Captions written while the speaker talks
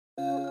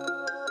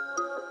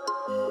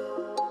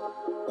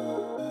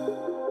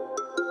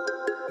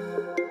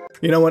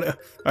You know what?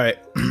 Alright.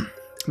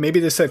 Maybe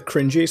they said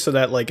cringy so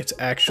that, like, it's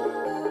actually...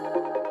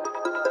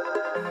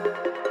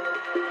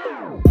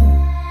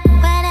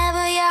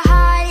 Whenever your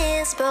heart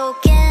is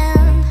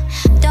broken,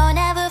 don't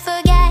ever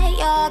forget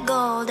you're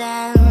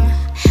golden.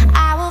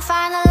 I will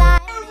find a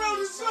light.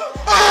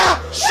 Ah!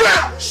 Shit!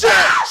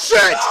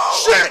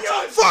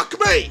 Fuck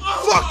me!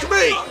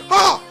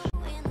 Ah!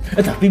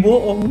 Tapi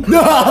bohong.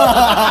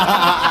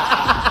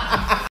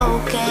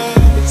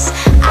 Focus.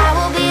 I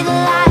will be the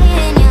light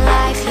in your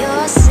life.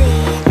 You'll see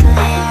it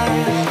clear.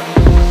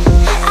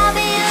 I'll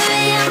be your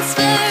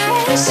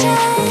inspiration.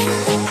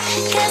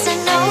 'Cause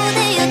I know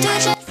that you'll do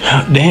just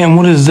Damn,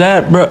 what is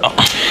that, bro?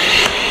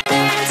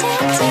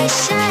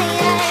 temptation.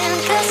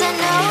 'Cause I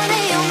know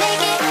that you'll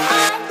make it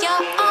on your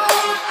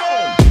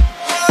own.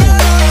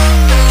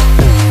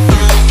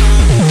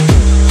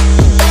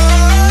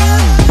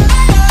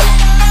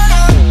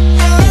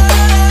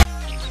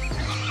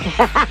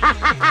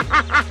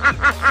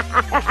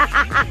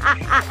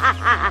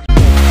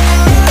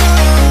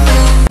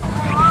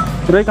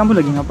 Bro, kamu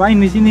lagi ngapain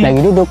di sini?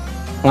 Lagi duduk.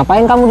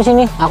 Ngapain kamu di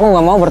sini? Aku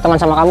nggak mau berteman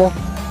sama kamu.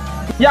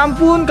 Ya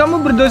ampun,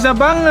 kamu berdosa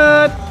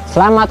banget.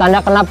 Selamat,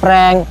 Anda kena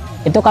prank.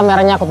 Itu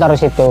kameranya aku taruh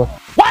situ.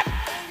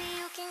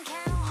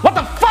 What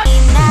the fuck?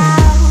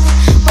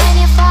 When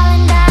you're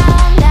falling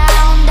down,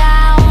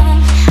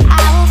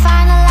 I will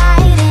find a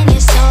light in your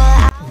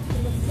soul.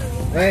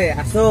 Hei,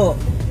 asu.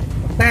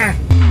 Teh,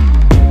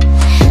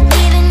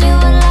 Leaving you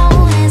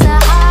alone is the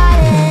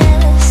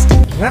hardest.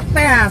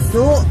 ngeteh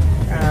asu.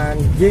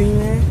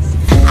 Anjing.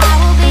 I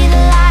will be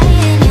the light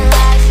in your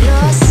life.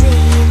 You'll see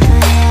it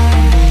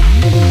clear.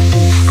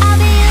 I'll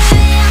be your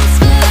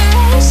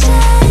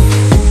inspiration.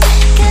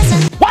 'Cause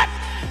I What?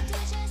 do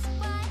just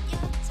what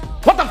you're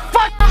told. What the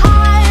fuck?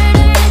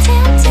 Harder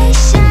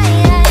temptation.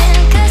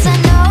 'Cause I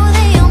know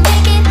that you'll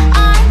make it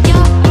on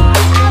your own.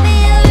 I'll be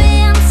your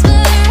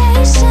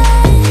inspiration.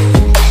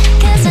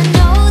 'Cause I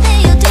know that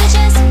you'll do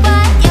just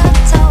what you're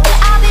told.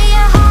 I'll be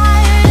your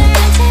harder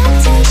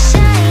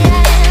temptation.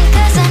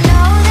 'Cause I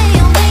know that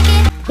you'll make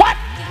it. What?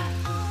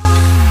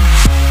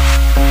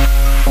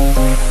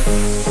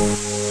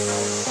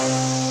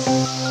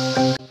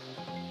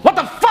 What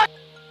the fuck?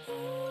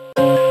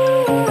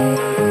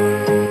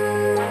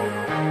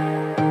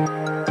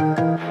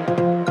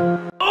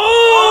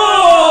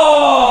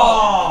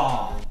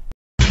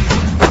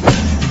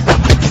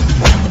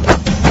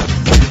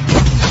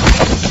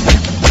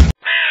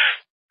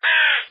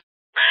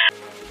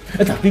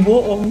 Tapi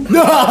bohong.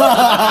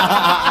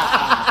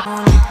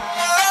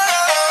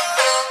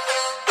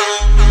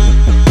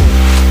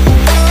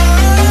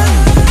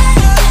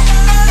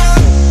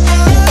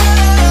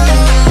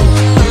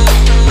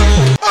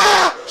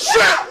 Ah!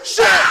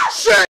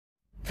 Shit!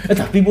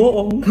 Tapi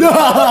bohong.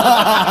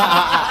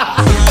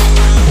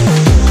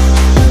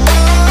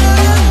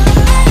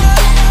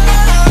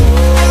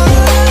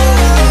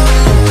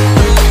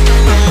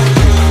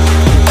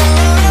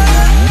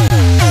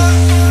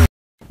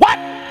 What?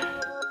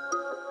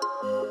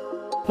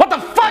 What the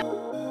fuck?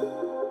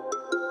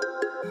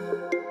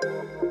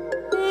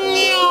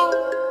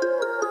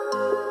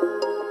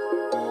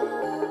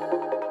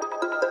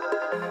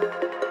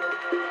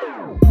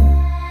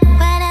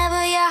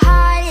 Whenever your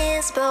heart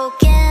is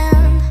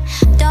broken,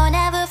 don't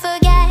ever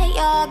forget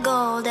you're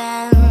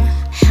golden.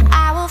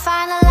 I will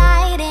find a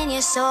light in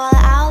your soul.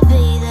 I'll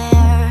be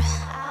there.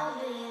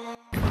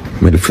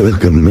 Made it feel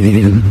like a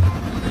man.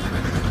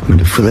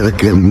 Made it feel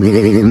like a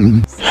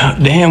man.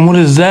 Damn, what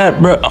is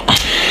that, bro? The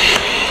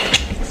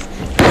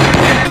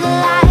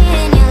light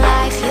in your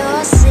life,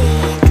 you'll see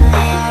it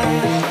clear.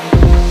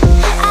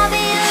 I'll be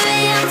your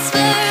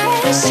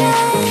inspiration.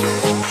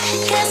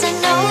 'Cause I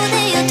know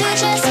that you'll do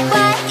just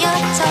what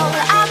you're told.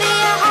 I'll be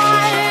your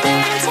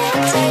harder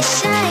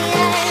temptation.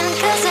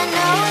 'Cause I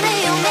know that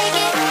you'll make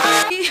it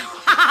on.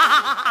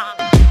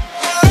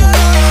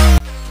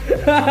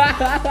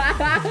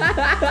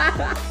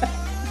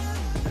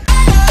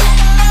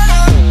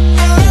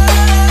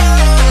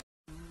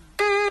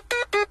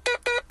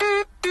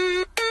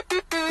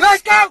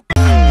 Let's go!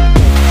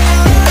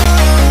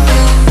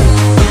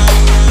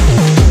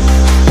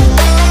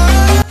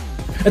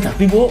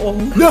 Tapi bohong.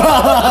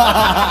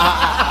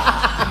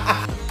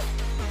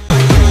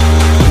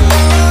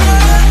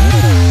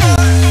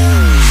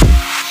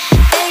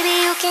 Baby,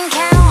 you can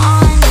count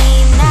on me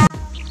now.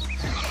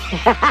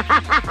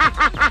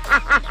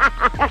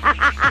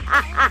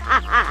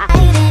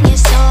 Light in your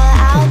soul,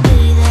 I'll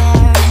be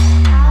there.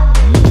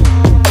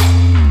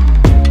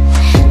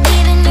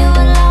 Leaving you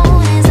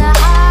alone is the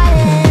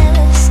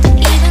hardest.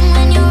 Even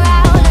when you're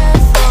out of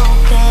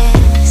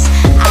focus,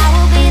 I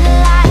will be the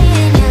light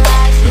in your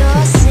life.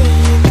 You'll see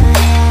it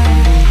clear.